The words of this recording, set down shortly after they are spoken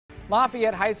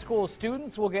Lafayette High School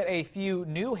students will get a few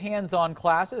new hands-on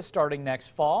classes starting next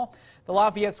fall. The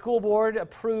Lafayette School Board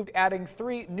approved adding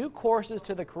 3 new courses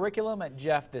to the curriculum at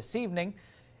Jeff this evening.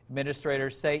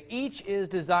 Administrators say each is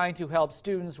designed to help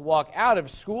students walk out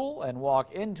of school and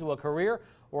walk into a career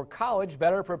or college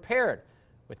better prepared,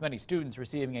 with many students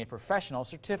receiving a professional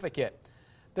certificate.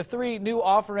 The 3 new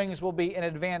offerings will be an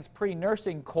advanced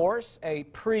pre-nursing course, a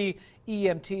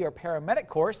pre-EMT or paramedic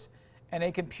course, and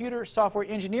a computer software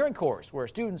engineering course where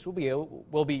students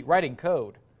will be writing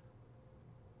code.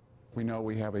 We know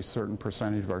we have a certain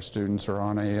percentage of our students are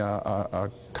on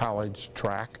a college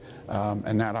track,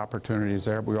 and that opportunity is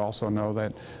there. We also know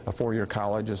that a 4-year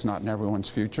college is not in everyone's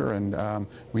future, and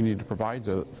we need to provide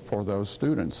for those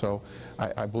students. So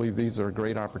I believe these are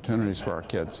great opportunities for our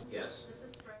kids. Yes.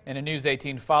 In a News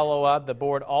 18 follow-up, the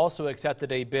board also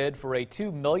accepted a bid for a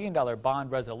 $2 million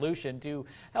bond resolution to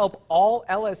help all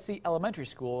LSC elementary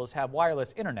schools have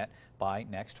wireless internet by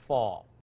next fall.